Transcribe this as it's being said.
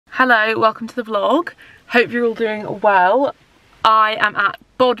Hello, welcome to the vlog. Hope you're all doing well. I am at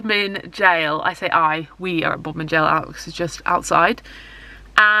Bodmin Jail. I say we are at Bodmin Jail. Alex is just outside.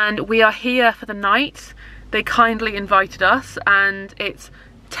 And we are here for the night. They kindly invited us and it's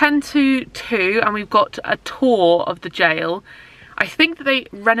 10 to 2 and we've got a tour of the jail. I think that they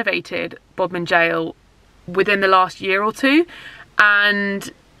renovated Bodmin Jail within the last year or two and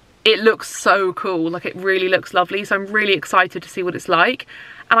it looks so cool. Like, it really looks lovely, so I'm really excited to see what it's like.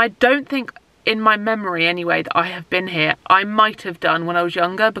 And I don't think, in my memory anyway, that I have been here. I might have done when I was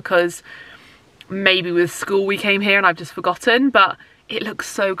younger because maybe with school we came here and I've just forgotten, but it looks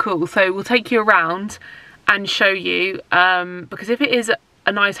so cool. So we'll take you around and show you, because if it is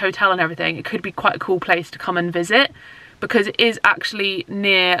a nice hotel and everything, it could be quite a cool place to come and visit because it is actually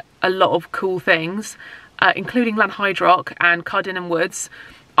near a lot of cool things, including Lanhydrock and Cardinham Woods.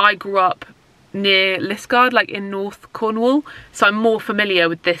 I grew up near Liskeard, like in North Cornwall, so I'm more familiar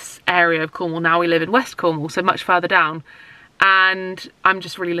with this area of Cornwall. Now we live in West Cornwall, so much further down, and I'm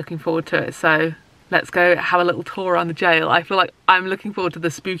just really looking forward to it. So let's go have a little tour around the jail. I feel like I'm looking forward to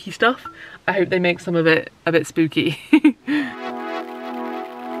the spooky stuff. I hope they make some of it a bit spooky.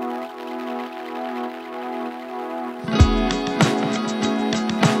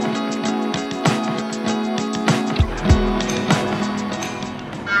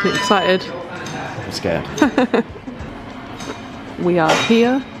 Excited? I'm scared. We are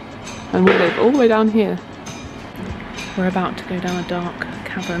here and we live all the way down here. We're about to go down a dark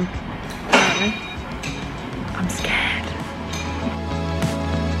cavern, apparently. I'm scared.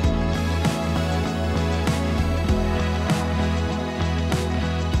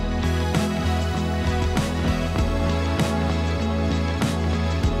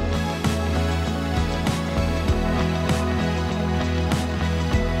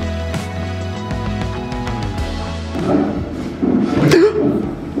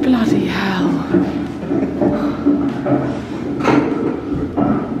 Bloody hell.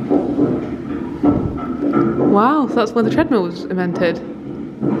 Wow, so that's where the treadmill was invented.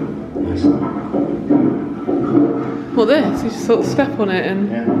 What, this? You just sort of step on it and...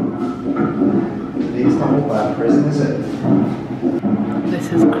 Yeah. It's not all bad prison, is it?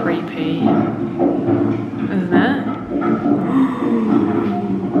 This is creepy. Isn't it?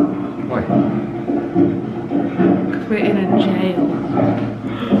 Why? Because we're in a jail.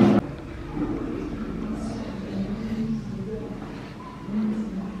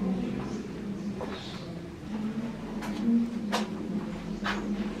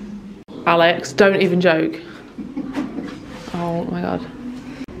 Alex, don't even joke. Oh my god.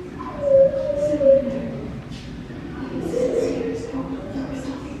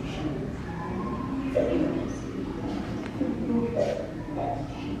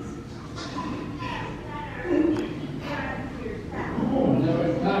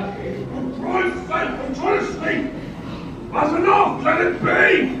 That's enough! Let it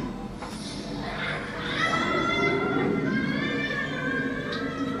be!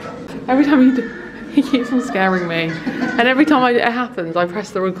 Every time you do, he keeps on scaring me. And every time it happens, I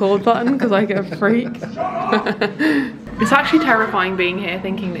press the record button because I get a freak. It's actually terrifying being here,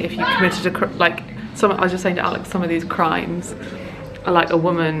 thinking that if you committed a I was just saying to Alex, some of these crimes are like a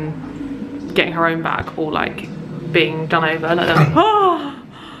woman getting her own back or like being done over.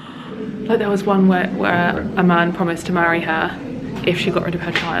 Like there was one where a man promised to marry her if she got rid of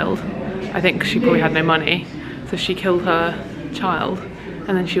her child. I think she probably had no money, so she killed her child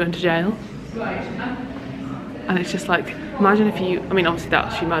and then she went to jail. And it's just like, imagine if you, I mean obviously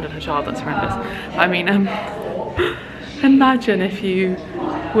that she murdered her child, that's horrendous. I mean, imagine if you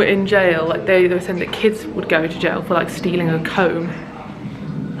were in jail, like they were saying that kids would go to jail for like stealing a comb.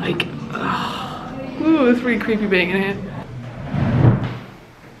 Like, ooh, it's really creepy being in here.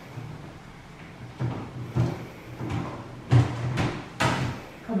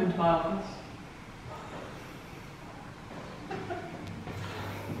 Come into my office.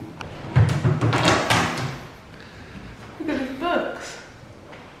 Look at these books.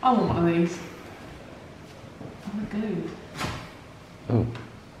 I want one of these. Oh my god. Oh.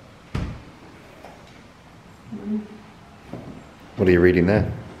 What are you reading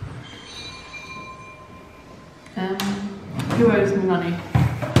there? Who owes me money?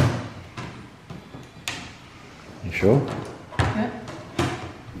 You sure? Yeah.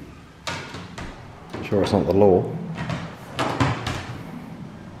 Sure it's not the law?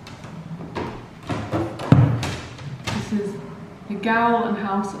 This is the Gaol and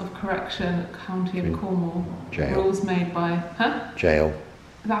House of Correction, County of Cornwall. Jail. Rules made by... Huh? Jail.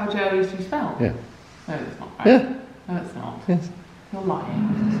 Is that how jail used to be spelled? Yeah. No, it's not right. Yeah. No, it's not. Yes. You're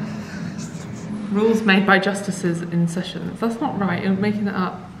lying. Rules made by justices in sessions. That's not right, you're making that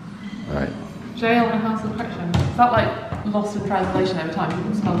up. Right. Jail and house of correction. Is that like lost in translation over time?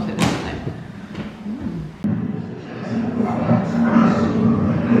 People spelled it differently.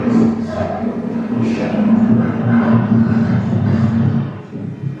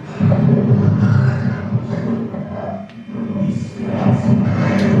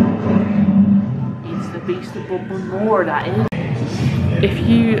 It's the beast of Bodmin Moor, that is. If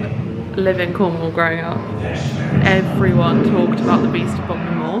you live in Cornwall growing up, everyone talked about the beast of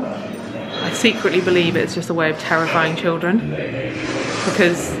Bodmin Moor. I secretly believe it's just a way of terrifying children,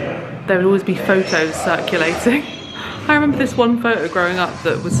 because there would always be photos circulating. I remember this one photo growing up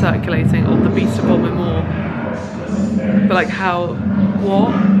that was circulating of the beast of Bodmin Moor. But like how,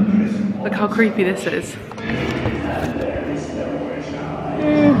 what? Look how creepy this is.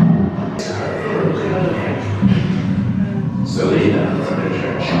 Selena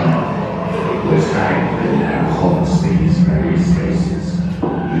was hanged in their haunts these very spaces. You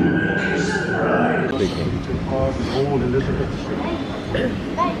will kiss the bride.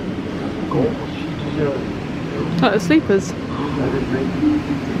 Like the sleepers. So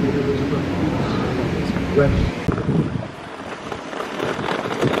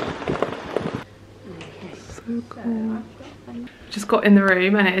cool. Just got in the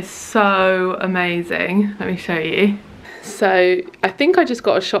room and it is so amazing. Let me show you. So I think I just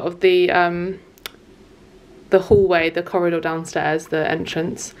got a shot of the hallway, the corridor downstairs, the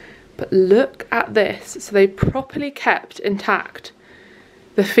entrance. But look at this. So they properly kept intact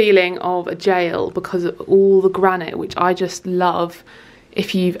the feeling of a jail because of all the granite, which I just love.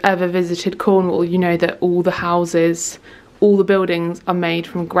 If you've ever visited Cornwall, you know that all the houses, all the buildings are made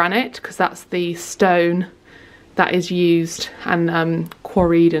from granite, because that's the stone that is used and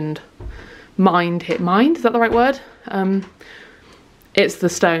quarried and mined. Mined, is that the right word? It's the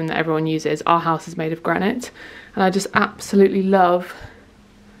stone that everyone uses. Our house is made of granite, and I just absolutely love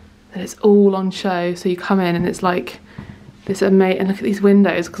that it's all on show. So you come in and it's like this amazing, and look at these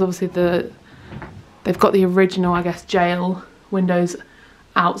windows, because obviously they've got the original, I guess, jail windows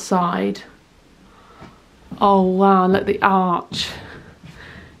outside. Oh wow, look at the arch.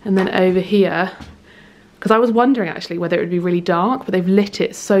 And then over here, because I was wondering actually whether it would be really dark, but they've lit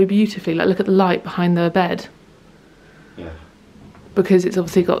it so beautifully. Like, look at the light behind the bed. Yeah. Because it's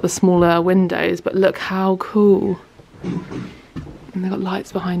obviously got the smaller windows, but look how cool. And they've got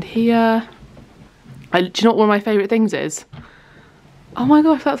lights behind here. Do you know what one of my favourite things is? Oh my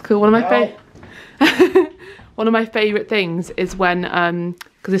gosh, that's cool. One of my favourite things is when,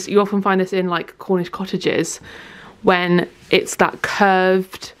 because you often find this in like Cornish cottages, when it's that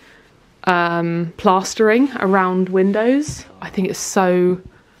curved plastering around windows. I think it's so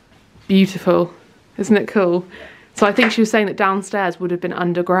beautiful. Isn't it cool? So I think she was saying that downstairs would have been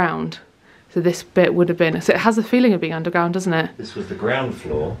underground. So this bit would have been, so it has a feeling of being underground, doesn't it? This was the ground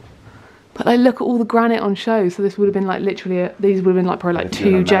floor. But like, look at all the granite on show. So this would have been like literally, these would have been like probably like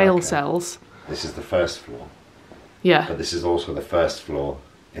 2 jail cells. This is the first floor. Yeah. But this is also the first floor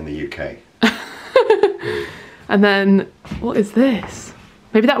in the UK. And then, what is this?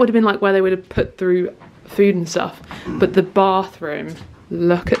 Maybe that would have been like where they would have put through food and stuff. But the bathroom,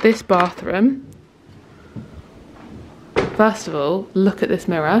 look at this bathroom. First of all, look at this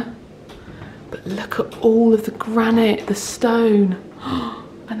mirror. But look at all of the granite, the stone.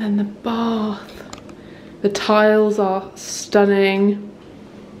 And then the bath. The tiles are stunning.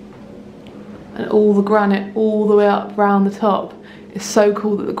 And all the granite all the way up round the top. It's so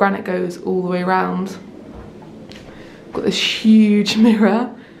cool that the granite goes all the way around. Got this huge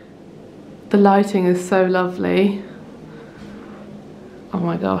mirror. The lighting is so lovely. Oh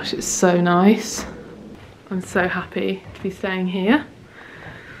my gosh, it's so nice. I'm so happy to be staying here.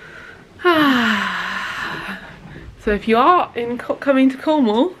 So if you are coming to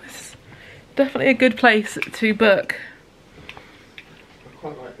Cornwall, it's definitely a good place to book. I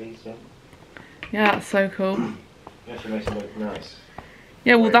quite like these, yeah. Yeah, that's so cool. It actually makes them look nice.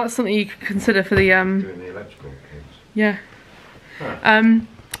 Yeah, well, that's something you could consider for the Doing the electrical cables. yeah. Huh.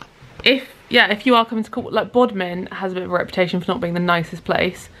 If you are coming to Cornwall, like Bodmin has a bit of a reputation for not being the nicest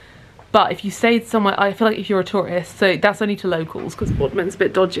place. But if you stayed somewhere, I feel like if you're a tourist, so that's only to locals because Bodmin's a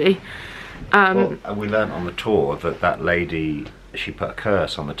bit dodgy. Well, we learnt on the tour that lady, she put a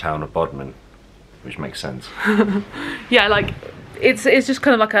curse on the town of Bodmin, which makes sense. Yeah, like it's just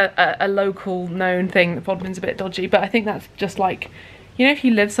kind of like a local known thing that Bodmin's a bit dodgy. But I think that's just like, you know, if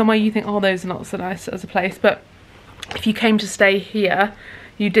you live somewhere you think, oh, those are not so nice as a place. But if you came to stay here,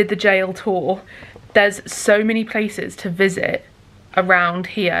 you did the jail tour, there's so many places to visit around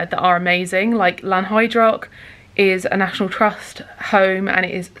here that are amazing. Like Lanhydrock is a National Trust home and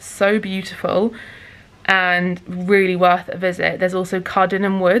it is so beautiful. and really worth a visit. There's also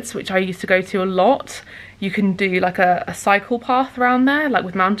Cardinham Woods, which I used to go to a lot. You can do like a cycle path around there, like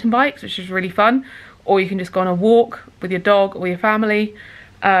with mountain bikes, which is really fun. Or you can just go on a walk with your dog or your family.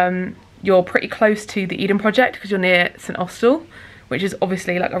 You're pretty close to the Eden Project because you're near St Austell, which is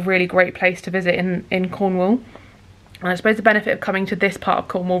obviously like a really great place to visit in Cornwall. And I suppose the benefit of coming to this part of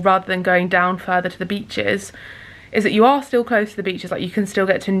Cornwall rather than going down further to the beaches is that you are still close to the beaches. Like you can still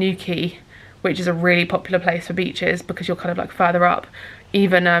get to Newquay, which is a really popular place for beaches because you're kind of like further up.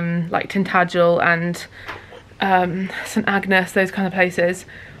 Even like Tintagel and St Agnes, those kind of places.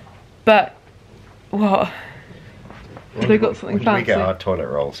 But what? They got something fancy. We get our toilet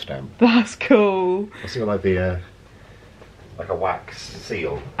roll stamp. That's cool. What's it like the like a wax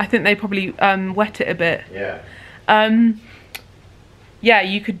seal? I think they probably wet it a bit. Yeah. Yeah,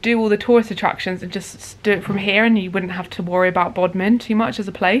 you could do all the tourist attractions and just do it from here, and you wouldn't have to worry about Bodmin too much as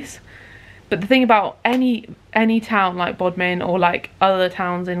a place. But the thing about any town like Bodmin or like other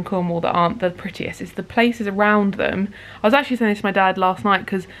towns in Cornwall that aren't the prettiest is the places around them. I was actually saying this to my dad last night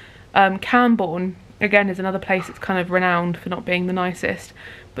because Camborne, again, is another place that's kind of renowned for not being the nicest.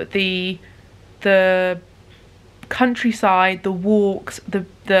 But the countryside, the walks,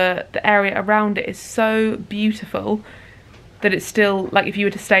 the area around it is so beautiful that it's still, like if you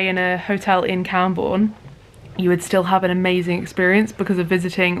were to stay in a hotel in Camborne, you would still have an amazing experience because of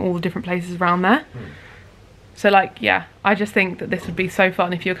visiting all the different places around there. So like, yeah, I just think that this would be so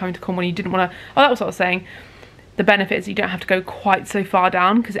fun if you were coming to Cornwall and you didn't want to, oh, that was what I was saying. The benefit is you don't have to go quite so far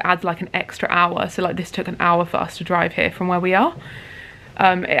down because it adds like an extra hour. So like this took an hour for us to drive here from where we are.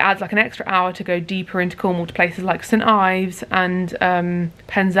 It adds like an extra hour to go deeper into Cornwall to places like St Ives and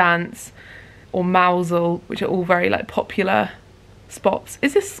Penzance or Mousel, which are all very like popular spots.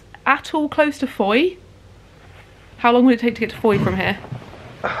 Is this at all close to Foy? How long would it take to get to Foy from here?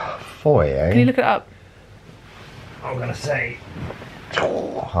 Foy, eh? Can you look it up? I'm gonna say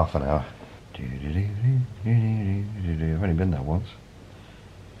half an hour. I've only been there once.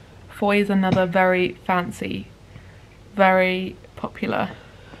 Foy is another very fancy, very popular.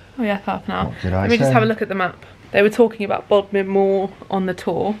 Oh yeah, half an hour. What did I Let me just say? have a look at the map. They were talking about Bodmin Moor on the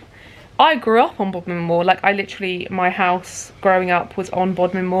tour. I grew up on Bodmin Moor. Like I literally, my house growing up was on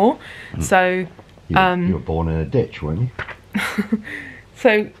Bodmin Moor. So you were born in a ditch, weren't you?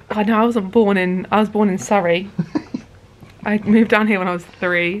 so I know I was born in Surrey. I moved down here when I was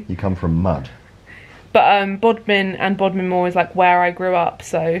 3. You come from mud. But Bodmin and Bodmin Moor is like where I grew up.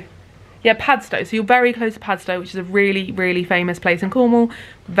 So yeah, Padstow. So you're very close to Padstow, which is a really, really famous place in Cornwall.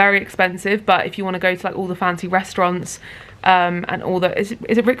 Very expensive, but if you want to go to like all the fancy restaurants and all the... Is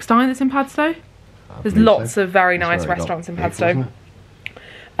it Rick Stein that's in Padstow? There's lots of very nice restaurants in Padstow.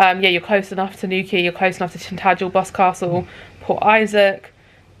 Yeah, you're close enough to Newquay, you're close enough to Tintagel, Boscastle, Port Isaac.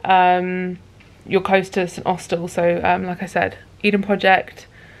 You're close to St Austell, so like I said, Eden Project.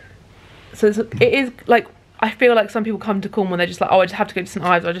 So it is like, I feel like some people come to Cornwall and they're just like, oh, I just have to go to St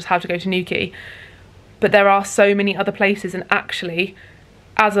Ives, I just have to go to Newquay. But there are so many other places, and actually,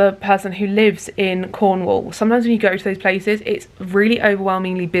 as a person who lives in Cornwall, sometimes when you go to those places, it's really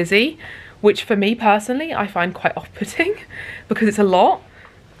overwhelmingly busy, which for me personally, I find quite off-putting because it's a lot.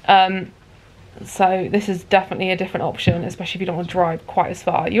 So this is definitely a different option, especially if you don't want to drive quite as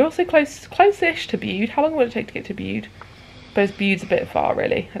far. You're also close-ish to Bude. How long would it take to get to Bude? I suppose Bude's a bit far,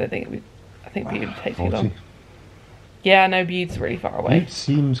 really. I think Bude would take too long. Yeah, no, Bude's really far away. It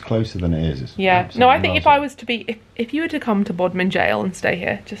seems closer than it is. Yeah, no, I think if I was to be, if you were to come to Bodmin Jail and stay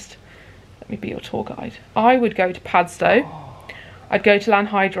here, just let me be your tour guide. I would go to Padstow. I'd go to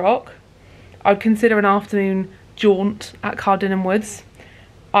Lanhydrock. I'd consider an afternoon jaunt at Cardinham Woods.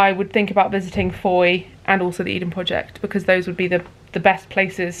 I would think about visiting Foy and also the Eden Project because those would be the best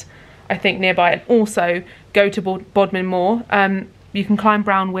places, I think, nearby. And also go to Bodmin Moor. You can climb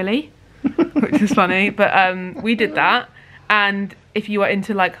Brown Willie, which is funny, but we did that. And if you are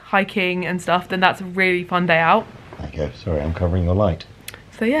into like hiking and stuff, then that's a really fun day out. There you go. Sorry, I'm covering your light.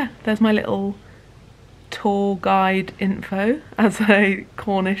 So yeah, there's my little tour guide info as a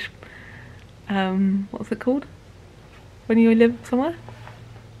Cornish, what's it called? When you live somewhere?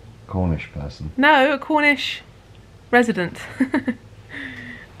 Cornish person. No, a Cornish resident.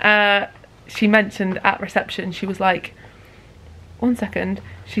 She mentioned at reception, she was like, one second,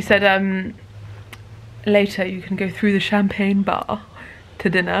 she said, later you can go through the champagne bar to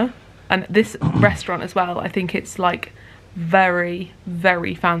dinner. And this restaurant as well, I think it's like very,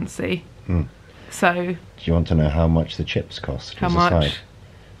 very fancy. So... Do you want to know how much the chips cost? How much?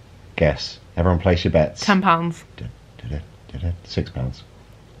 Guess. Everyone place your bets. £10. £6.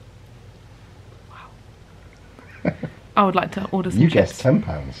 I would like to order some You chips. guessed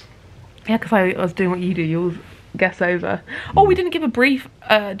 £10. Yeah, because I was doing what you do, you'll guess over. Oh, we didn't give a brief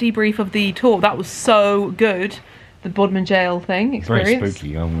debrief of the tour. That was so good. The Bodmin Jail thing experience. Very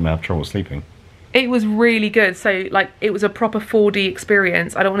spooky. I'm gonna have trouble sleeping. It was really good. So like it was a proper 4D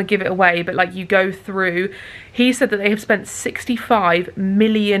experience. I don't want to give it away, but like you go through. He said that they have spent £65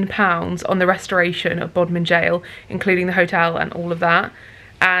 million on the restoration of Bodmin Jail, including the hotel and all of that.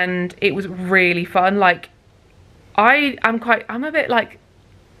 And it was really fun. Like I'm a bit like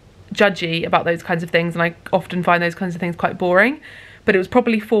judgy about those kinds of things, and I often find those kinds of things quite boring. But it was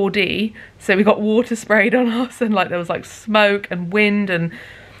probably 4D, so we got water sprayed on us, and like there was like smoke and wind, and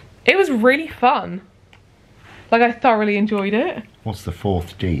it was really fun. Like I thoroughly enjoyed it. What's the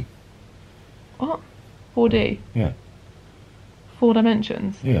 4th D? What? 4D? Yeah. 4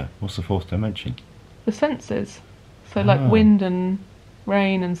 dimensions? Yeah. What's the 4th dimension? The senses. So like wind and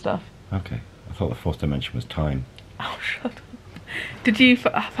rain and stuff. Okay. I thought the 4th dimension was time. Oh, shut up. Did you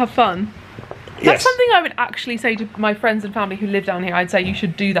have fun? Yes. That's something I would actually say to my friends and family who live down here. I'd say you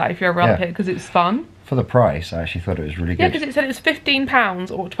should do that if you're ever up here, because it's fun. For the price, I actually thought it was really good. Yeah, because it said it was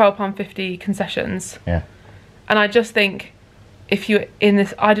 £15 or £12.50 concessions. Yeah. And I just think if you're in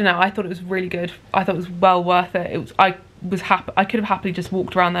this, I don't know, I thought it was really good. I thought it was well worth it. I was happy. I could have happily just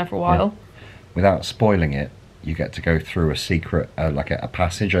walked around there for a while. Yeah. Without spoiling it, you get to go through a secret, like a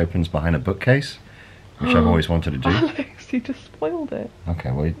passage opens behind a bookcase, which I've always wanted to do. Alex, you just spoiled it. Okay,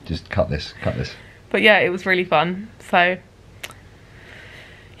 well, just cut this. But yeah, it was really fun. So,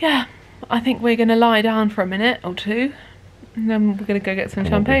 yeah, I think we're going to lie down for a minute or two, and then we're going to go get some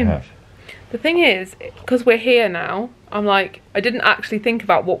champagne. The thing is, because we're here now, I'm like, I didn't actually think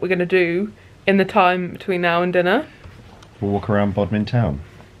about what we're going to do in the time between now and dinner. We'll walk around Bodmin town.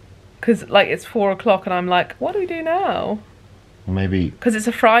 Because, like, it's 4 o'clock and I'm like, what do we do now? Well, maybe... Because it's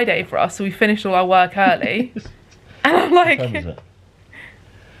a Friday for us, so we finished all our work early. And I'm like,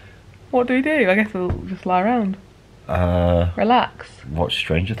 what do we do? I guess we'll just lie around. Relax. Watch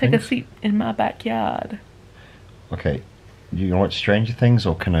Stranger Things? Take a seat in my backyard. Okay. You gonna watch Stranger Things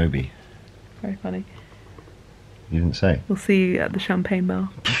or Kenobi? Very funny. You didn't say. We'll see you at the champagne bar.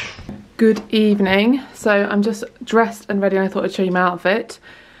 Good evening. So I'm just dressed and ready, and I thought I'd show you my outfit.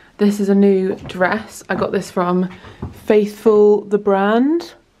 This is a new dress. I got this from Faithful the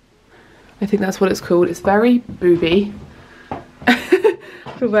brand. I think that's what it's called. It's very booby. I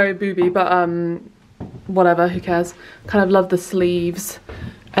feel very booby, but whatever, who cares. Kind of love the sleeves.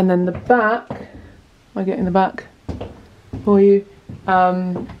 And then the back, am I getting the back for you?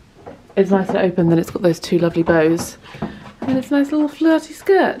 It's nice and open, then it's got those 2 lovely bows. And it's a nice little flirty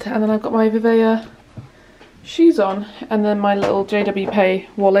skirt. And then I've got my Viveya shoes on, and then my little JW Pay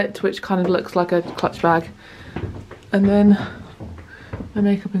wallet, which kind of looks like a clutch bag. And then my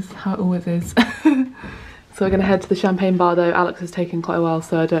makeup is how it always is. So we're gonna head to the champagne bar though. Alex has taken quite a while,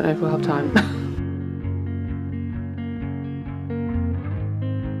 so I don't know if we'll have time.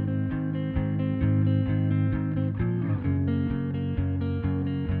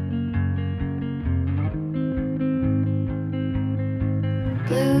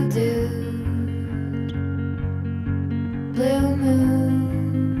 Blue dude, blue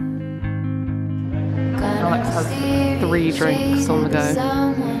moon. Alex has 3 drinks on the go.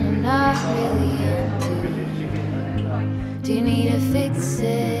 Do you need to fix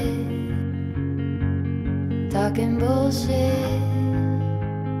it? Talking bullshit.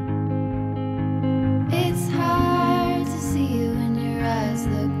 It's hard to see you when your eyes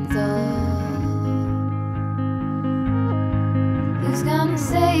look dull. Who's gonna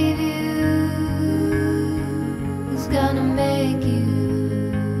save you? Who's gonna make you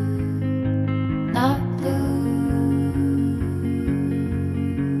not blue?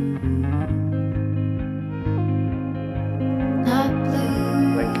 Not blue.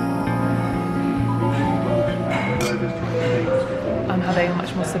 I'm having a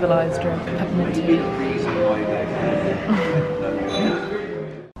much more civilised drink, peppermint tea.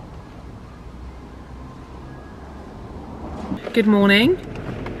 Good morning.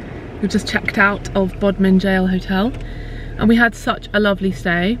 We've just checked out of Bodmin Jail Hotel and we had such a lovely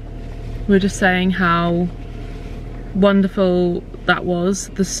stay. We were just saying how wonderful that was.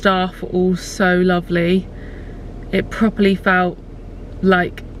 The staff were all so lovely. It properly felt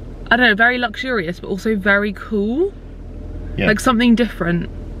like, I don't know, very luxurious but also very cool. Yeah. Like something different.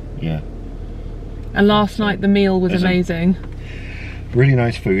 Yeah. And last night the meal was amazing. Really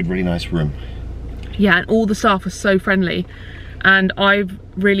nice food, really nice room. Yeah, and all the staff was so friendly. And I've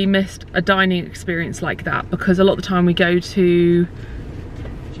really missed a dining experience like that, because a lot of the time we go to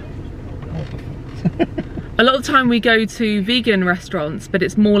vegan restaurants, but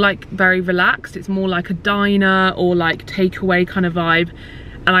it's more like very relaxed. It's more like a diner or like takeaway kind of vibe.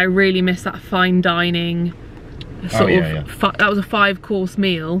 and I really miss that fine dining sort of. That was a 5-course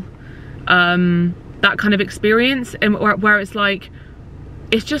meal. That kind of experience, and where it's like,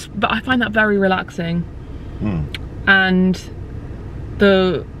 it's just, but I find that very relaxing. And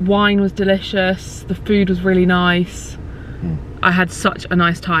the wine was delicious, the food was really nice. I had such a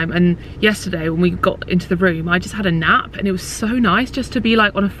nice time, and yesterday when we got into the room I just had a nap, and it was so nice just to be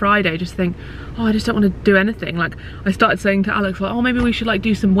like on a Friday, just think, oh, I just don't want to do anything. Like I started saying to Alex, like, oh, maybe we should like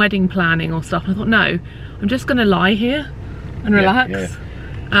do some wedding planning or stuff, and I thought, no, I'm just gonna lie here and relax.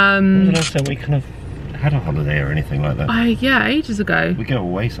 When was the last time we kind of had a holiday or anything like that? Yeah, ages ago. We go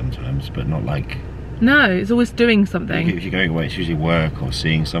away sometimes, but not like... No, it's always doing something. If you're going away, it's usually work or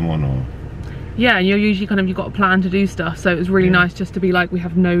seeing someone or... Yeah, and you're usually kind of, you've got a plan to do stuff, so it was really nice just to be like, we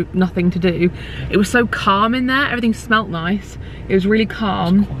have nothing to do. It was so calm in there, everything smelt nice. It was really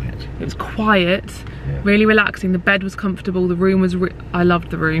calm. It was quiet, really relaxing. The bed was comfortable, the room was, I loved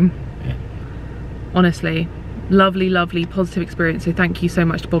the room. Honestly, lovely, lovely, positive experience. So thank you so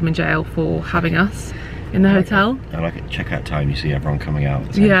much to Bodmin Jail for having us in the hotel. I like it. Checkout time, you see everyone coming out at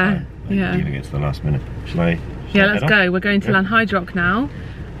the same time. Leaving it to the last minute. Shall I let's go. We're going to Lanhydrock now.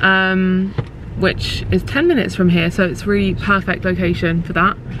 Which is 10 minutes from here, so it's really perfect location for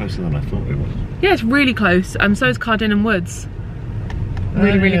that. Closer than I thought it was. Yeah, it's really close. So is Cardinan Woods.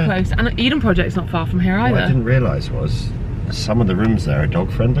 Really close. And Eden Project's not far from here either. What I didn't realise was some of the rooms there are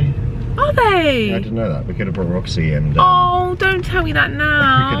dog friendly. Are they? Yeah, I didn't know that. We could have brought Roxy and... oh, don't tell me that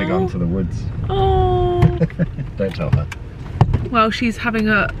now. We could have gone to the woods. Oh. Don't tell her. Well, she's having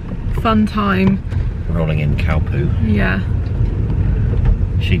a fun time. Rolling in cow poo. Yeah.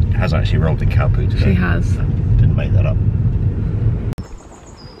 She has actually rolled in cow poo today. She has. Didn't make that up.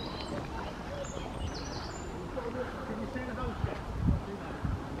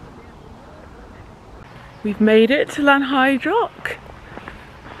 We've made it to Lanhydrock. It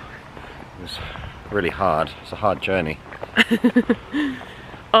was really hard. It's a hard journey.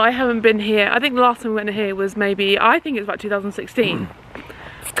 I haven't been here. I think the last time we went here was maybe, I think it was about 2016.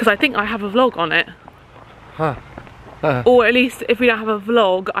 Because I think I have a vlog on it. Huh. Or at least if we don't have a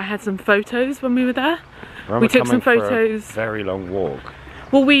vlog, I had some photos when we were there. We took some photos. For a very long walk.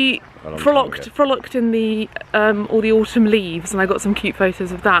 Well, we frolicked in the all the autumn leaves, and I got some cute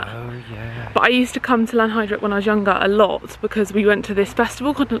photos of that. Oh yeah. But I used to come to Lanhydrock when I was younger a lot, because we went to this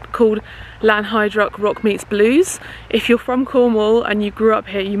festival called Lanhydrock Rock Meets Blues. If you're from Cornwall and you grew up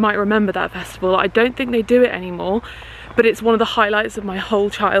here, you might remember that festival. I don't think they do it anymore, but it's one of the highlights of my whole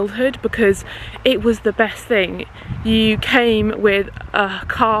childhood because it was the best thing. You came with a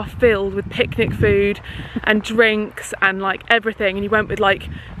car filled with picnic food and drinks and like everything, and you went with like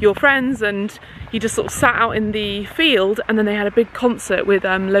your friends, and you just sort of sat out in the field, and then they had a big concert with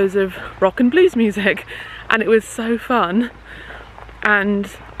loads of rock and blues music, and it was so fun. And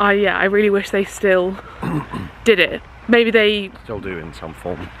I really wish they still did it. Maybe they still do in some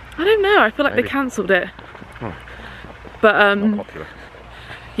form. I don't know, I feel like they cancelled it. Oh. But not popular.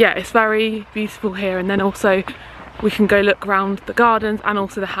 Yeah, it's very beautiful here, and then also we can go look around the gardens and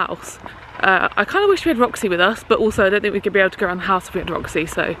also the house. I kind of wish we had Roxy with us, but also I don't think we could be able to go around the house if we had Roxy,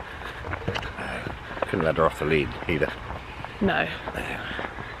 so... couldn't let her off the lead either. No.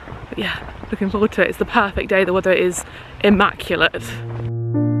 But yeah, looking forward to it. It's the perfect day, the weather is immaculate.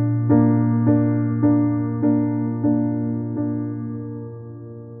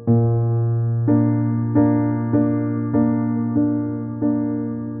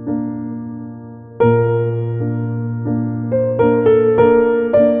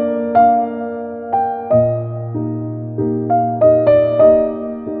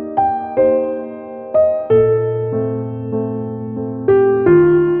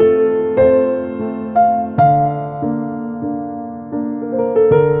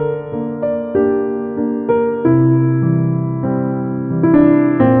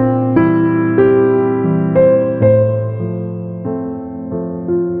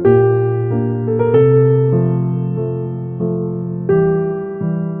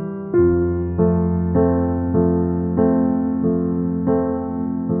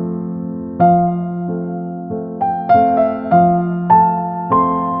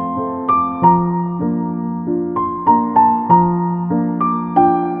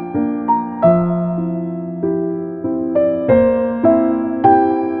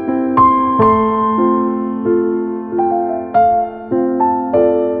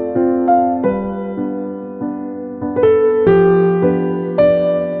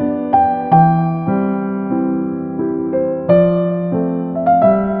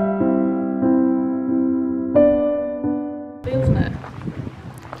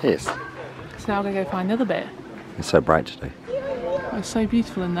 Yes. So now I'm going to go find the other bit. It's so bright today. It's so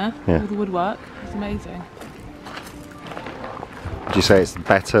beautiful in there. Yeah. All the woodwork. It's amazing. Would you say it's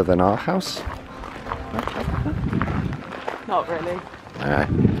better than our house? Not really.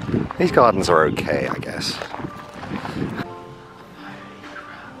 These gardens are okay, I guess.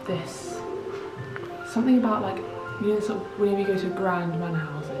 This. Something about like, you know, sort of whenever you go to grand manor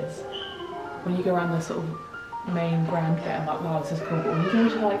houses, when you go around the sort of main grand bit, I'm like, wow, this is cool. But when you go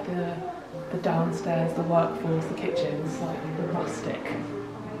to like the downstairs, the workforce, the kitchens, like the rustic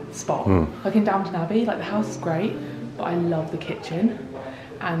spot. Like in Downton Abbey, like the house is great, but I love the kitchen.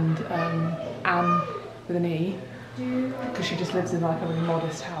 And Anne with an E, because she just lives in like a really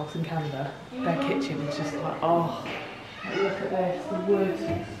modest house in Canada, their kitchen is just like, oh, like, look at this, the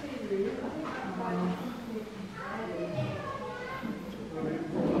wood.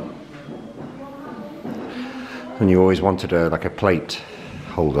 And you always wanted like a plate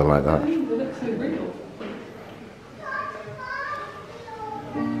holder like that. They look so real.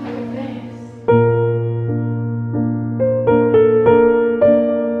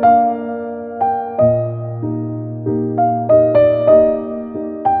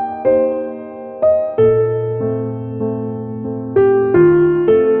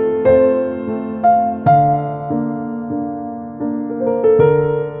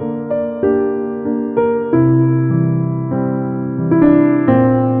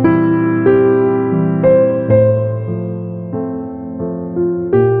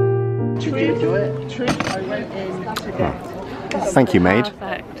 Thank you, maid.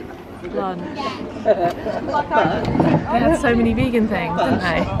 Perfect lunch. They had so many vegan things, didn't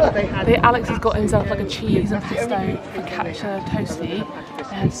they? Alex has got himself like a cheese and pesto focaccia toasty.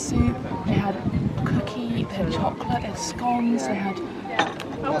 They had soup, they had cookie, they had chocolate, they had scones, they had...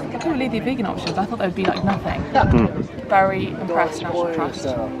 I couldn't believe the vegan options. I thought they would be like nothing. Very impressed, National Trust.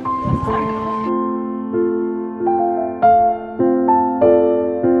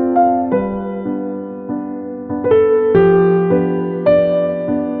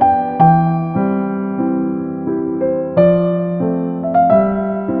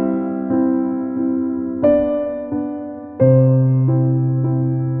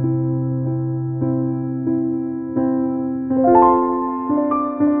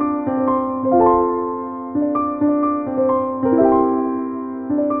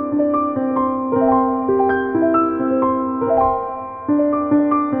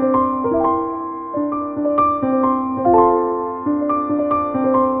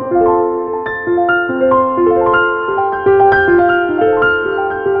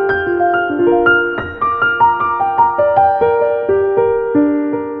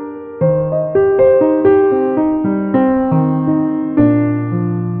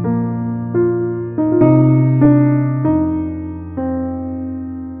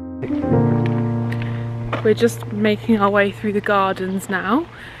 We're just making our way through the gardens now.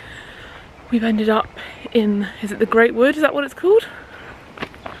 We've ended up in, is it the Great Wood? Is that what it's called?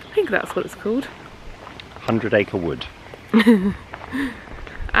 I think that's what it's called. 100-acre wood.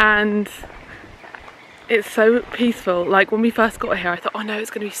 And it's so peaceful. Like when we first got here, I thought, oh no, it's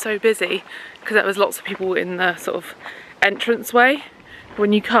going to be so busy, because there was lots of people in the sort of entranceway.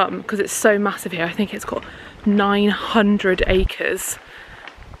 When you come, because it's so massive here, I think it's got 900 acres.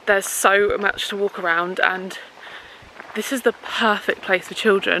 There's so much to walk around, and this is the perfect place for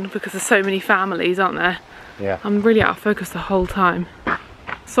children because there's so many families, aren't there? Yeah. I'm really out of focus the whole time.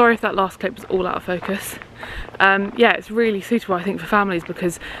 Sorry if that last clip was all out of focus. Yeah, it's really suitable, I think, for families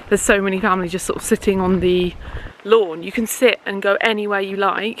because there's so many families just sort of sitting on the lawn. You can sit and go anywhere you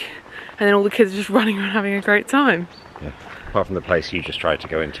like, and then all the kids are just running around having a great time. Yeah. Apart from the place you just tried to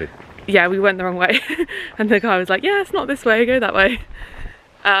go into. Yeah, we went the wrong way. And the guy was like, yeah, it's not this way, go that way.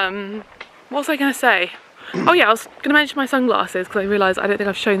 What was I going to say? Oh yeah, I was going to mention my sunglasses because I realised I don't think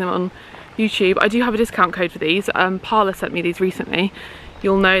I've shown them on YouTube. I do have a discount code for these. Parla sent me these recently.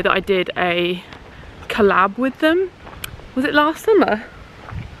 You'll know that I did a collab with them. Was it last summer?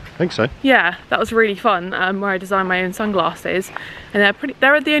 I think so. Yeah, that was really fun, where I designed my own sunglasses. And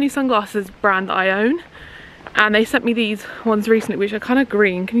they're the only sunglasses brand that I own. And they sent me these ones recently, which are kind of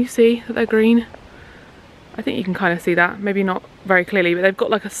green. Can you see that they're green? I think you can kind of see that, maybe not very clearly, but they've got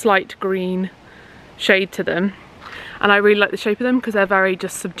like a slight green shade to them. And I really like the shape of them because they're very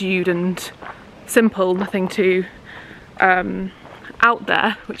just subdued and simple, nothing too out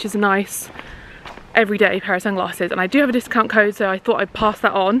there, which is a nice everyday pair of sunglasses. And I do have a discount code, so I thought I'd pass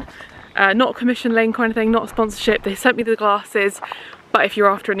that on. Not a commission link or anything, not a sponsorship. They sent me the glasses, but if you're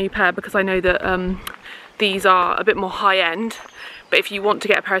after a new pair, because I know that these are a bit more high-end, But if you want to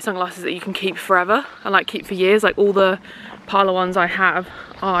get a pair of sunglasses that you can keep forever and like keep for years, like all the Parlour ones I have,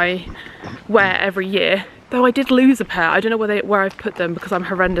 I wear every year. Though I did lose a pair. I don't know where I've put them because I'm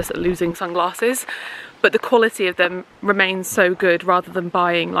horrendous at losing sunglasses. But the quality of them remains so good rather than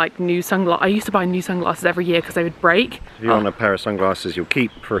buying like new sunglasses. I used to buy new sunglasses every year because they would break. If you want a pair of sunglasses you'll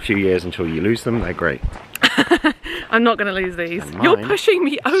keep for a few years until you lose them, they're great. I'm not going to lose these. You're pushing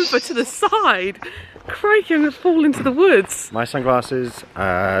me over to the side. Crikey, I'm going to fall into the woods. My sunglasses,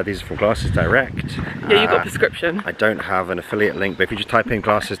 these are from Glasses Direct. Yeah, you've got a prescription. I don't have an affiliate link, but if you just type in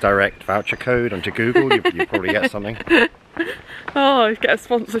Glasses Direct voucher code onto Google, you'll probably get something. Oh, get a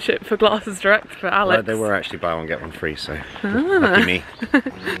sponsorship for Glasses Direct for Alex. They were actually buy one get one free, so lucky me.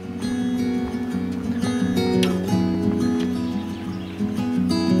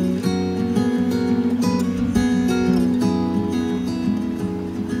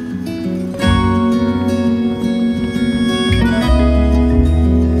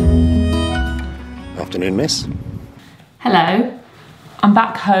 Afternoon, miss. Hello, I'm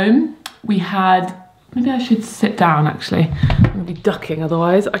back home. We had, maybe I should sit down actually. I'm gonna be ducking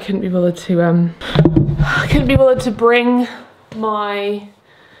otherwise. I couldn't be bothered to bring my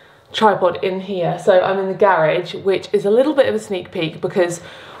tripod in here. So I'm in the garage, which is a little bit of a sneak peek because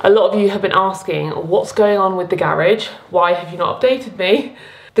a lot of you have been asking what's going on with the garage? Why have you not updated me?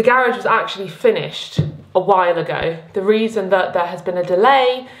 The garage was actually finished a while ago. The reason that there has been a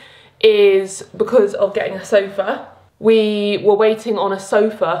delay is because of getting a sofa. We were waiting on a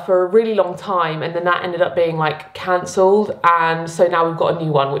sofa for a really long time and then that ended up being like cancelled, and so now we've got a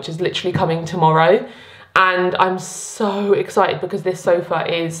new one which is literally coming tomorrow, and I'm so excited because this sofa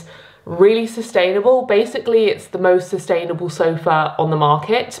is really sustainable. Basically it's the most sustainable sofa on the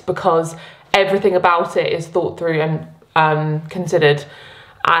market because everything about it is thought through and considered,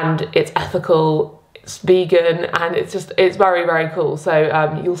 and it's ethical, it's vegan, and it's very, very cool.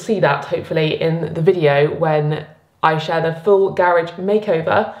 So you'll see that hopefully in the video when I share the full garage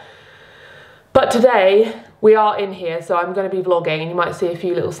makeover. But today we are in here, so I'm going to be vlogging and you might see a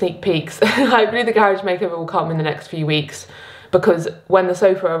few little sneak peeks. Hopefully the garage makeover will come in the next few weeks because when the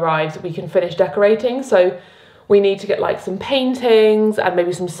sofa arrives we can finish decorating. So we need to get like some paintings and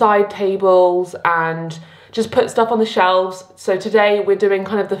maybe some side tables and just put stuff on the shelves. So today we're doing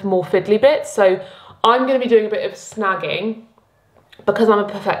kind of the more fiddly bits. So I'm going to be doing a bit of snagging because I'm a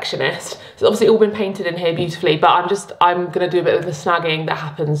perfectionist. It's obviously all been painted in here beautifully, but I'm going to do a bit of the snagging that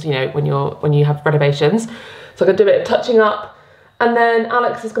happens, you know, when you have renovations. So I'm going to do a bit of touching up, and then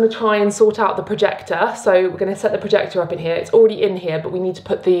Alex is going to try and sort out the projector. So we're going to set the projector up in here. It's already in here, but we need to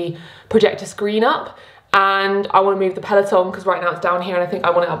put the projector screen up, and I want to move the Peloton because right now it's down here and I think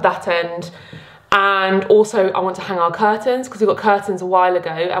I want it up that end. And also I want to hang our curtains because we got curtains a while ago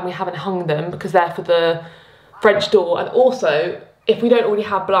and we haven't hung them because they're for the French door. And also, if we don't already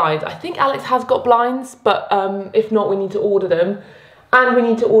have blinds, I think Alex has got blinds, but if not, we need to order them. And we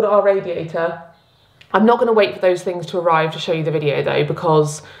need to order our radiator. I'm not going to wait for those things to arrive to show you the video though,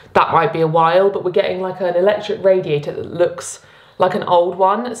 because that might be a while, but we're getting like an electric radiator that looks like an old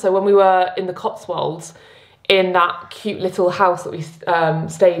one. So when we were in the Cotswolds, in that cute little house that we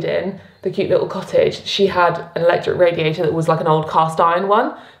stayed in, the cute little cottage, she had an electric radiator that was like an old cast iron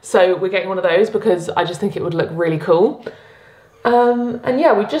one. So we're getting one of those because I just think it would look really cool. And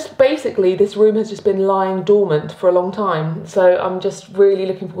yeah, we just basically, this room has just been lying dormant for a long time. So I'm just really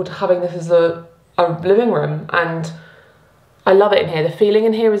looking forward to having this as a living room, and I love it in here. The feeling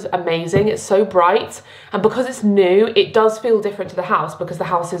in here is amazing. It's so bright, and because it's new, it does feel different to the house because the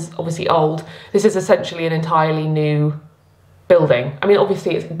house is obviously old. This is essentially an entirely new building. I mean,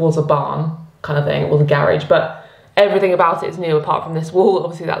 obviously it was a barn kind of thing, it was a garage, but everything about it is new apart from this wall.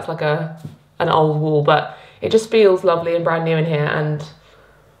 Obviously that's like an old wall, but it just feels lovely and brand new in here. And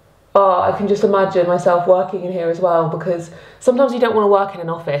oh, I can just imagine myself working in here as well, because sometimes you don't want to work in an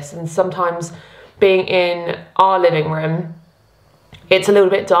office, and sometimes being in our living room, it's a little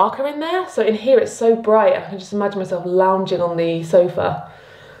bit darker in there. So in here it's so bright, I can just imagine myself lounging on the sofa.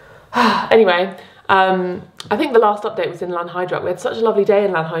 Anyway, I think the last update was in Lanhydrock. We had such a lovely day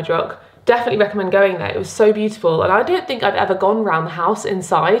in Lanhydrock. Definitely recommend going there. It was so beautiful, and I don't think I've ever gone around the house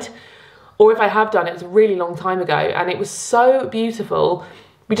inside, or if I have done, it was a really long time ago, and it was so beautiful.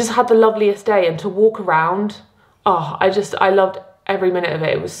 We just had the loveliest day, and to walk around, oh, I loved every minute of it.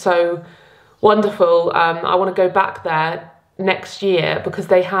 It was so wonderful. I want to go back there next year because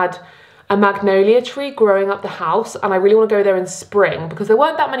they had a magnolia tree growing up the house, and I really want to go there in spring because there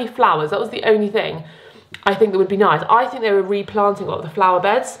weren't that many flowers. That was the only thing I think that would be nice. I think they were replanting a lot of the flower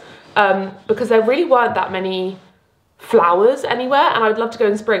beds because there really weren't that many flowers anywhere, and I'd love to go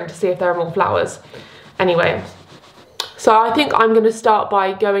in spring to see if there are more flowers. Anyway, So I think I'm going to start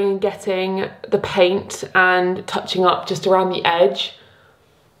by going and getting the paint and touching up just around the edge.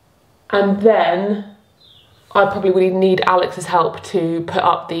 And then I probably would need Alex's help to put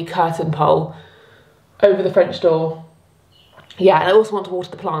up the curtain pole over the French door. Yeah, and I also want to water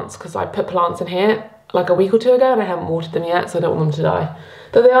the plants because I put plants in here like a week or two ago and I haven't watered them yet, so I don't want them to die.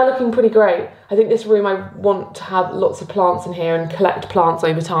 But they are looking pretty great. I think this room I want to have lots of plants in here and collect plants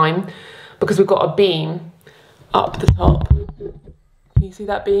over time because we've got a beam up the top. Can you see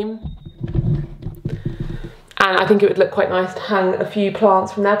that beam? And I think it would look quite nice to hang a few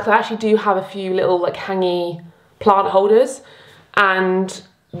plants from there because I actually do have a few little like hangy plant holders, and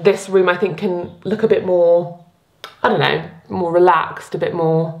this room I think can look a bit more, I don't know, more relaxed, a bit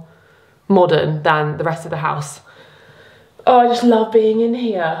more modern than the rest of the house. Oh, I just love being in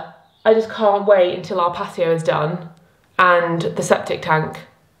here. I just can't wait until our patio is done and the septic tank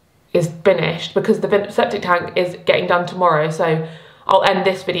is finished, because the septic tank is getting done tomorrow. So I'll end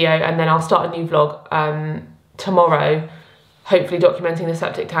this video and then I'll start a new vlog tomorrow, hopefully documenting the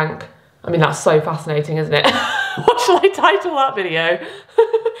septic tank. I mean, that's so fascinating, isn't it? What shall I title that video?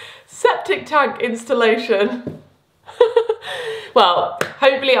 Septic tank installation. Well,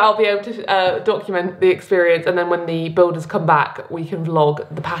 hopefully I'll be able to document the experience, and then when the builders come back we can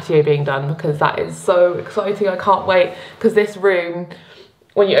vlog the patio being done, because that is so exciting. I can't wait, because this room,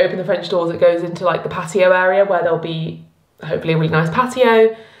 when you open the French doors, it goes into like the patio area where there'll be hopefully a really nice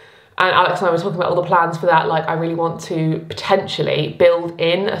patio. And Alex and I were talking about all the plans for that. Like, I really want to potentially build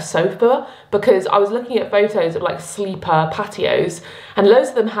in a sofa, because I was looking at photos of like sleeper patios and loads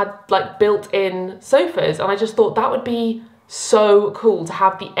of them had like built-in sofas, and I just thought that would be so cool to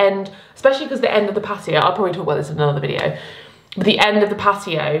have the end, especially because the end of the patio, I'll probably talk about this in another video, but the end of the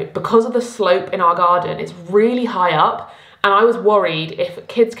patio, because of the slope in our garden, it's really high up, and I was worried if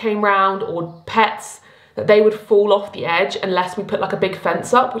kids came round or pets that they would fall off the edge unless we put like a big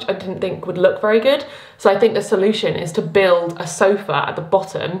fence up, which I didn't think would look very good. So I think the solution is to build a sofa at the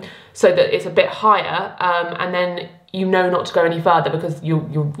bottom so that it's a bit higher, and then you know not to go any further, because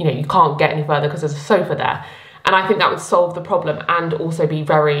you can't get any further because there's a sofa there. And I think that would solve the problem and also be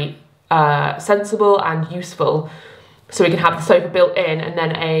very sensible and useful. So we can have the sofa built in and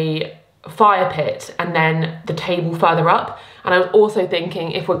then a fire pit and then the table further up. And I was also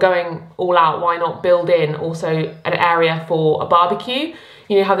thinking, if we're going all out, why not build in also an area for a barbecue?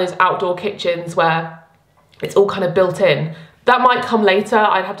 You know how those outdoor kitchens where it's all kind of built in. That might come later.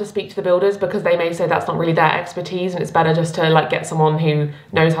 I'd have to speak to the builders, because they may say that's not really their expertise and it's better just to like get someone who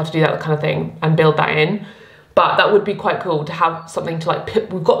knows how to do that kind of thing and build that in. But that would be quite cool to have something to like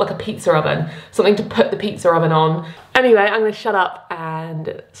put, we've got like a pizza oven, something to put the pizza oven on. Anyway, I'm gonna shut up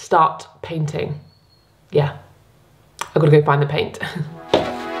and start painting. Yeah, I've gotta go find the paint.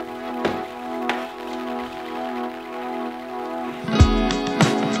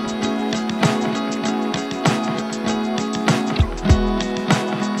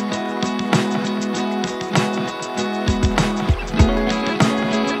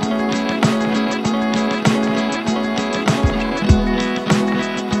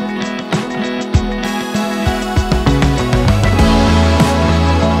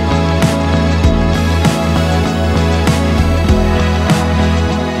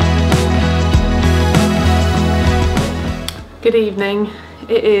 Good evening,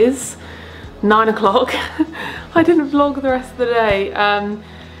 it is 9 o'clock. I didn't vlog the rest of the day.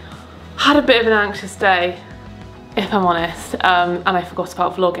 Had a bit of an anxious day, if I'm honest, and I forgot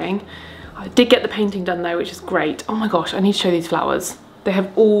about vlogging. I did get the painting done though, which is great. Oh my gosh, I need to show these flowers. They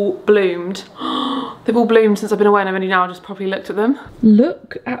have all bloomed. They've all bloomed since I've been away, and I've only now just properly looked at them.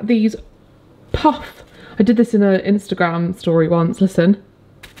 Look at these puff. I did this in an Instagram story once, listen.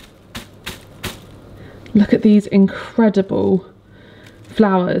 Look at these incredible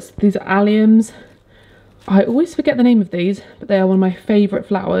flowers. These are alliums. I always forget the name of these, but they are one of my favourite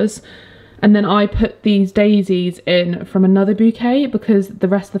flowers. And then I put these daisies in from another bouquet because the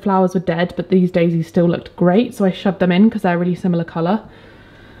rest of the flowers were dead, but these daisies still looked great, so I shoved them in because they're a really similar colour.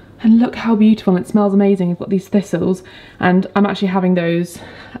 And look how beautiful, and it smells amazing. I've got these thistles, and I'm actually having those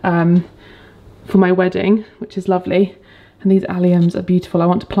for my wedding, which is lovely. And these alliums are beautiful. I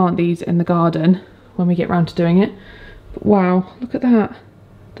want to plant these in the garden when we get round to doing it. But wow, look at that.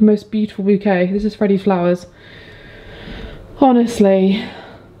 The most beautiful bouquet. This is Freddie's flowers. Honestly,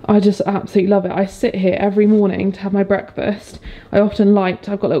 I just absolutely love it. I sit here every morning to have my breakfast. I often I've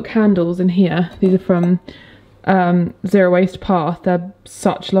got little candles in here. These are from Zero Waste Path. They're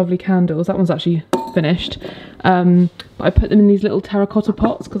such lovely candles. That one's actually finished. But I put them in these little terracotta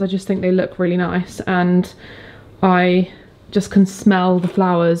pots because I just think they look really nice, and I just can smell the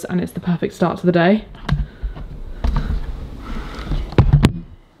flowers, and it's the perfect start to the day.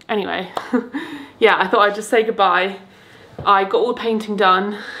 anyway, yeah, I thought I'd just say goodbye. I got all the painting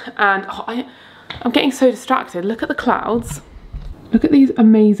done, and I'm getting so distracted. Look at the clouds. Look at these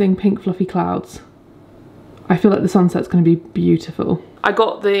amazing pink fluffy clouds. I feel like the sunset's going to be beautiful. I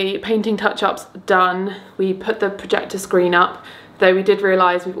got the painting touch-ups done. We put the projector screen up, though we did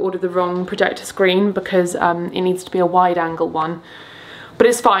realise we've ordered the wrong projector screen because it needs to be a wide angle one. But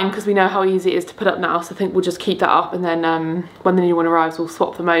it's fine because we know how easy it is to put up now, so I think we'll just keep that up, and then when the new one arrives we'll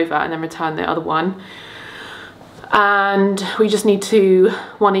swap them over and then return the other one. And we just need to,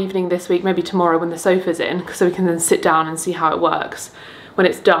 one evening this week, maybe tomorrow when the sofa's in, so we can then sit down and see how it works when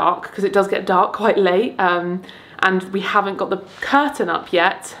it's dark, because it does get dark quite late, and we haven't got the curtain up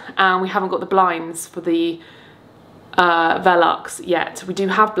yet, and we haven't got the blinds for the Velux yet. We do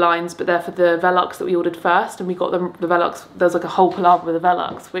have blinds, but they're for the Velux that we ordered first, and we got the Velux, there's like a whole palaver with the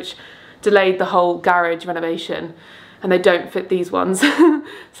Velux, which delayed the whole garage renovation, and they don't fit these ones. So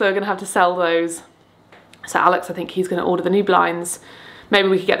we're gonna have to sell those. So Alex, I think he's gonna order the new blinds. Maybe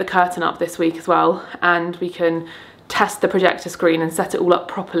we could get the curtain up this week as well, and we can test the projector screen and set it all up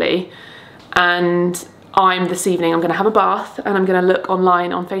properly. And this evening I'm going to have a bath, and I'm going to look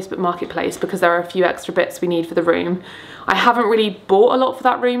online on Facebook Marketplace because there are a few extra bits we need for the room. I haven't really bought a lot for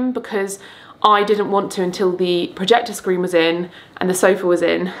that room because I didn't want to until the projector screen was in and the sofa was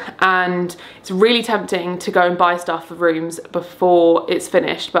in, and it's really tempting to go and buy stuff for rooms before it's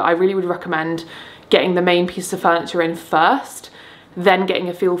finished, but I really would recommend getting the main piece of furniture in first, then getting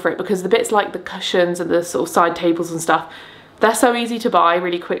a feel for it, because the bits like the cushions and the sort of side tables and stuff, they're so easy to buy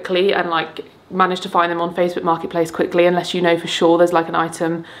really quickly, and like manage to find them on Facebook Marketplace quickly, unless you know for sure there's like an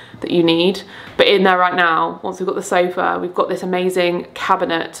item that you need. But in there right now, once we've got the sofa, we've got this amazing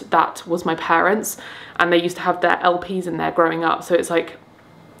cabinet that was my parents', and they used to have their LPs in there growing up, so it's like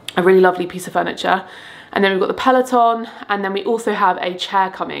a really lovely piece of furniture. And then we've got the Peloton, and then we also have a chair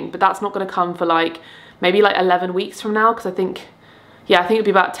coming, but that's not going to come for like maybe like 11 weeks from now, because I think it'd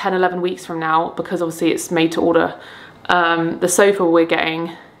be about 10-11 weeks from now, because obviously it's made to order. The sofa we're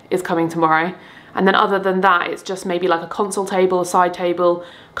getting is coming tomorrow, and then other than that it's just maybe like a console table, a side table,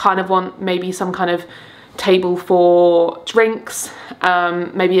 kind of want maybe some kind of table for drinks,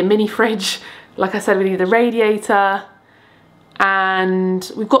 maybe a mini fridge. Like I said, we need a radiator, and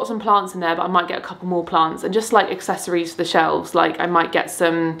we've got some plants in there, but I might get a couple more plants, and just like accessories for the shelves. Like I might get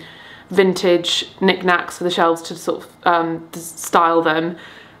some vintage knickknacks for the shelves to sort of style them,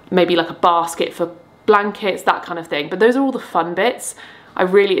 maybe like a basket for blankets, that kind of thing. But those are all the fun bits. I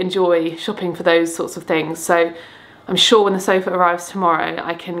really enjoy shopping for those sorts of things, so I'm sure when the sofa arrives tomorrow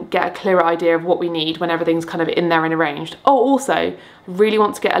I can get a clearer idea of what we need when everything's kind of in there and arranged. Oh, also, I really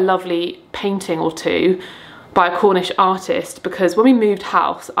want to get a lovely painting or two by a Cornish artist, because when we moved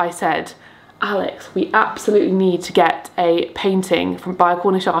house I said, Alex, we absolutely need to get a painting by a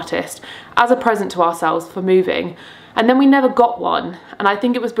Cornish artist as a present to ourselves for moving. And then we never got one, and I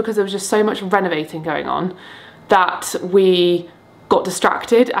think it was because there was just so much renovating going on that we got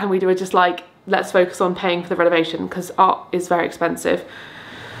distracted, and we were just like, let's focus on paying for the renovation, because art is very expensive.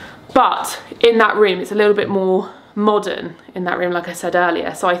 But in that room it's a little bit more modern in that room, like I said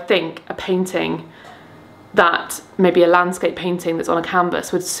earlier, so I think a painting that, maybe a landscape painting that's on a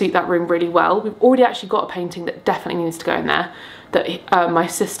canvas, would suit that room really well. We've already actually got a painting that definitely needs to go in there, that my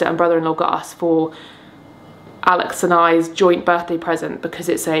sister and brother-in-law got us for Alex and I's joint birthday present, because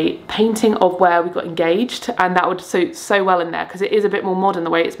it's a painting of where we got engaged, and that would suit so well in there because it is a bit more modern the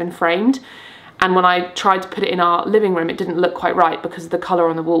way it's been framed. And when I tried to put it in our living room, it didn't look quite right because of the colour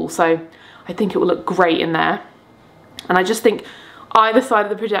on the wall, so I think it will look great in there. And I just think either side of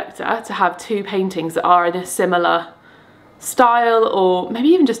the projector to have two paintings that are in a similar style, or maybe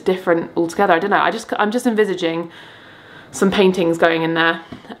even just different altogether, I don't know. I'm just envisaging some paintings going in there.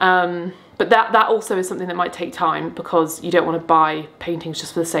 But that also is something that might take time, because you don't want to buy paintings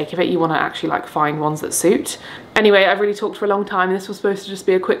just for the sake of it. You want to actually like find ones that suit. Anyway, I've really talked for a long time, and this was supposed to just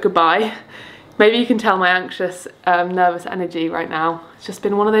be a quick goodbye. Maybe you can tell my anxious, nervous energy right now. It's just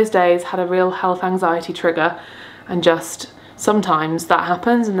been one of those days, had a real health anxiety trigger, and just sometimes that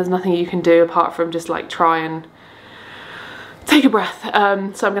happens and there's nothing you can do apart from just like try and take a breath.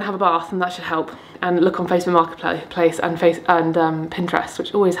 So I'm gonna have a bath, and that should help, and look on Facebook Marketplace and Pinterest,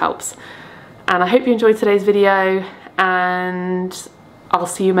 which always helps. And I hope you enjoyed today's video, and I'll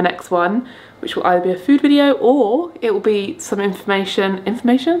see you in my next one, which will either be a food video, or it will be some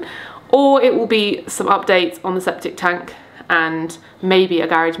information, or it will be some updates on the septic tank, and maybe a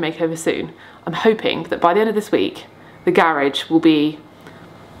garage makeover soon. I'm hoping that by the end of this week, the garage will be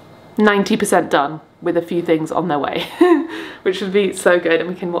 90% done with a few things on their way, which would be so good, and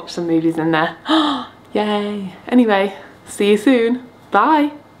we can watch some movies in there. Yay! Anyway, see you soon.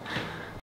 Bye!